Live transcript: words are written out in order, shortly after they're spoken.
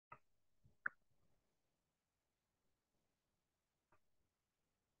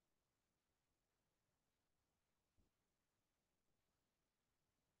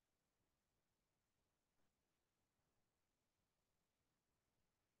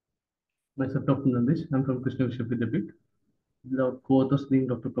Myself, Dr. Nandish. I'm from Krishna Vishwavidyapit. The co-authors being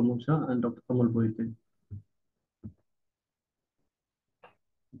Dr. Pramod Shah and Dr. Kamal Boyte.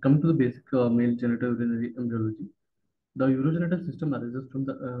 Coming to the basic male genital urinary embryology, the urogenital system arises from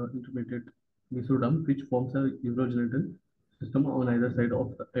the intermediate mesoderm, which forms a urogenital system on either side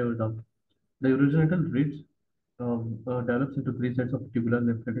of the aorta. The urogenital ridge develops into three sets of tubular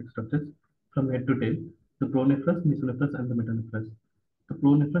nephrotic structures from head to tail: the pronephros, mesonephros, and the metanephros. The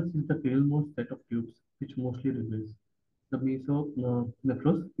pronephros is the tailmost set of tubes, which mostly reveals. The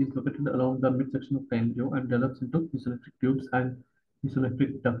mesonephros is located along the midsection of the embryo and develops into mesonephric tubes and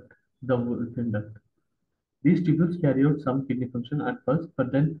mesonephric duct, the Wolfram duct. These tubules carry out some kidney function at first,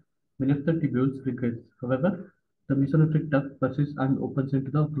 but then many of the tubules regress. However, the mesonephric duct persists and opens into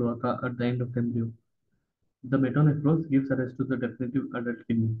the cloaca at the end of the embryo. The metanephros gives rise to the definitive adult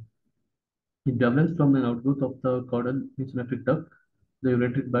kidney. It develops from an outgrowth of the caudal mesonephric duct, the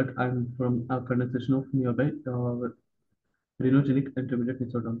ureteric bud, and from a condensation of nearby renogenic intermediate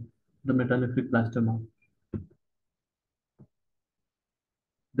mesoderm, the metanephric blastoma.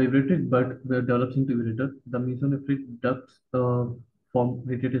 The ureteric bud develops into ureter. The mesonephric ducts form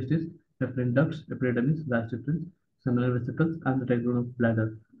retiotestis, nephrin ducts, epididymis, vas deferens, seminal vesicles, and the trigon of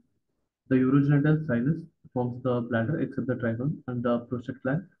bladder. The urogenital sinus forms the bladder except the trigon and the prostate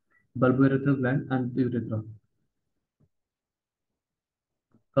gland, bulbourethral gland, and the urethra.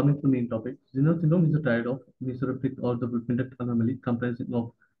 Coming to the main topic, Zinner syndrome is a triad of mesorephric or the Wolfenbeck anomaly comprising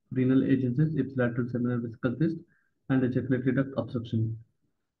of renal agencies, ipsilateral seminal vesicle cyst, and ejaculatory duct obstruction.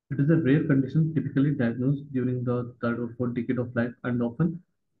 It is a rare condition typically diagnosed during the third or fourth decade of life and often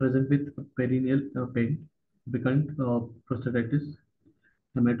present with perineal pain, becurrent prostatitis,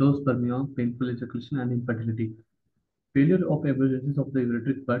 hematospermia, painful ejaculation, and infertility. Failure of emergencies of the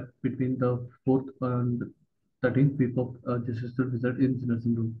ureteric bud between the fourth and 13th week of gestational result in Zinner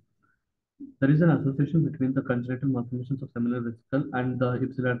syndrome. There is an association between the congenital malformations of seminal vesicle and the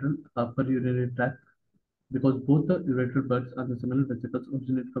ipsilateral upper urinary tract because both the ureteral buds and the seminal vesicles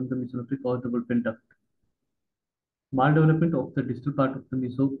originate from the mesonephric or the Wolfram duct. Maldevelopment of the distal part of the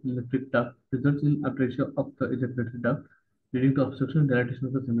mesonephric duct results in apraxia of the ejaculatory duct, leading to obstruction and dilatation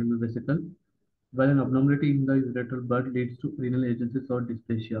of the seminal vesicle, while an abnormality in the ureteral bud leads to renal agencies or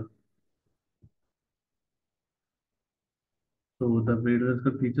dysplasia. So the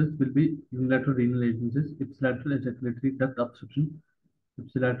radiological features will be unilateral renal agencies, ipsilateral ejaculatory duct obstruction,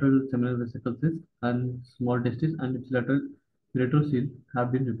 ipsilateral seminal vesicle cyst, and small testis and ipsilateral ureterocele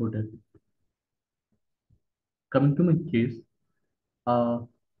have been reported. Coming to my case, uh,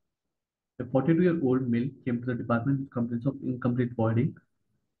 a 42-year-old male came to the department with complaints of incomplete voiding.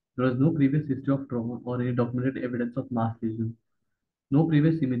 There was no previous history of trauma or any documented evidence of mass lesion. No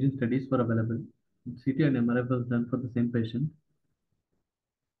previous imaging studies were available. CT and MRI was done for the same patient.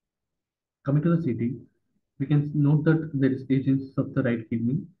 Coming to the CT, we can note that there is agencies of the right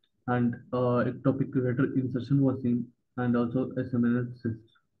kidney and ectopic ureter insertion was seen and also a seminal cyst,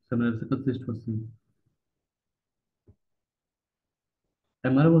 seminal vesicle cyst was seen.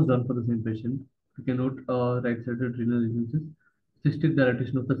 MRI was done for the same patient. We can note right-sided renal agencies, cystic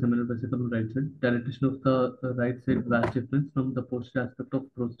dilatation of the seminal vesicle on right side, dilatation of the right side vas deferens from the posterior aspect of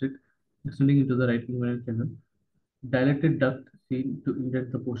prostate extending into the right inguinal canal, dilated duct seen to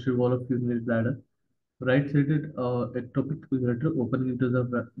indent the posterior wall of urinary bladder, right-sided ectopic ureter opening into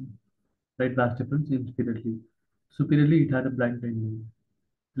the right vas deferens inferiorly. Superiorly, it had a blind pendant.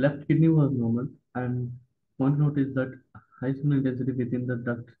 Left kidney was normal, and one note is that high seminal intensity within the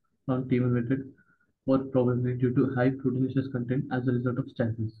duct on T1 weighted were probably due to high proteinaceous content as a result of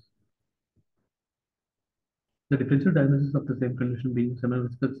stasis. The differential diagnosis of the same condition being seminal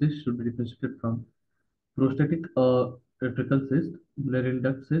vesicle cyst should be differentiated from prostatic ureterical cyst, Mullerian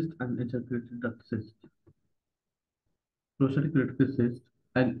duct cyst, and ejaculatory duct cyst. Prostatic ureterical cyst,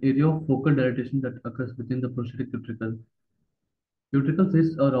 an area of focal dilatation that occurs within the prostatic utricle. Utricle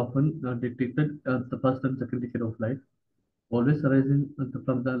cysts are often detected at the first and second decade of life, always arising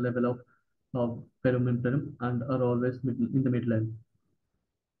from the level of perimenterum and are always in the midline.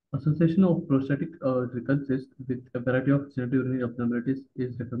 Association of prostatic utricle cyst with a variety of genitourinary abnormalities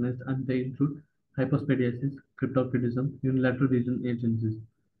is recognized and they include hypospadiasis, cryptorchidism, unilateral region agencies.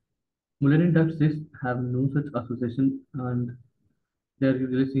 Mullerian duct cysts have no such association and they are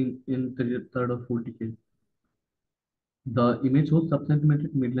usually seen in the third or fourth decade. The image shows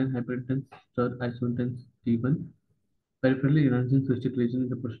subcentimetric midline hyperintense stir isointense T1 peripherally enhancing cystic lesion in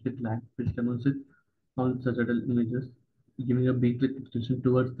the prostatic gland, which demonstrates on sagittal images, giving a beak-like extension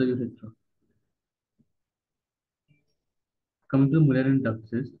towards the urethra. Coming to the Mullerian duct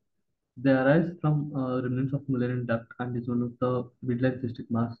cyst, They arise from remnants of Mullerian duct and is one of the midline cystic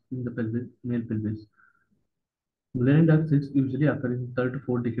mass in the pelvis, male pelvis. Mullerian duct cysts usually occur in third to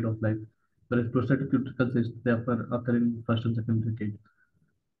fourth decade of life, whereas prostatic utricle cysts they occur in first and second decade.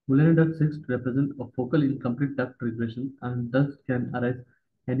 Mullerian duct cysts represent a focal incomplete duct regression and thus can arise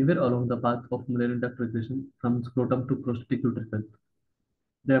anywhere along the path of Mullerian duct regression from scrotum to prostatic utricle.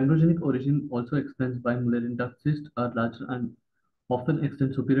 The embryogenic origin also explains why Mullerian duct cysts are larger and often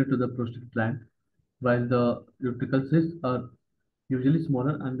extend superior to the prostate gland, while the utricle cysts are usually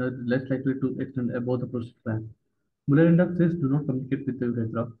smaller and are less likely to extend above the prostate gland. Mullerian duct cysts do not communicate with the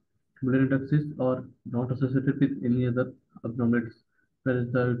urethra. Mullerian duct cysts are not associated with any other abnormalities,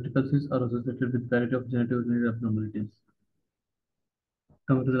 whereas the utricle cysts are associated with variety of genitourinary abnormalities.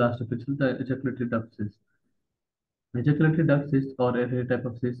 Coming to the last of it, the ejaculatory duct cysts. Ejaculatory duct cysts are a rare type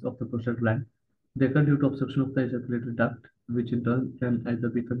of cyst of the prostate gland. They occur due to obstruction of the ejaculatory duct, which in turn can either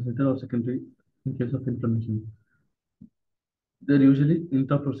be congenital or secondary in case of inflammation. They are usually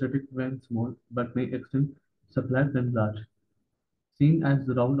intraprostatic when small, but may extend subflat when large. Seen as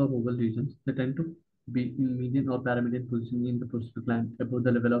round or oval lesions, they tend to be in median or paramedian position in the prostate gland above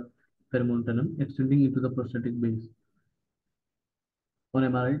the level of perimontanum, extending into the prostatic base. On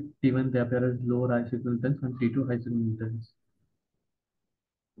MRI, T1 they appear as low high signal intensity and T2 high signal intensity.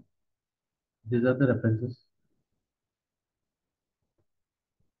 These are the references.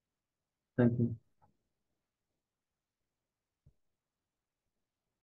 Thank you.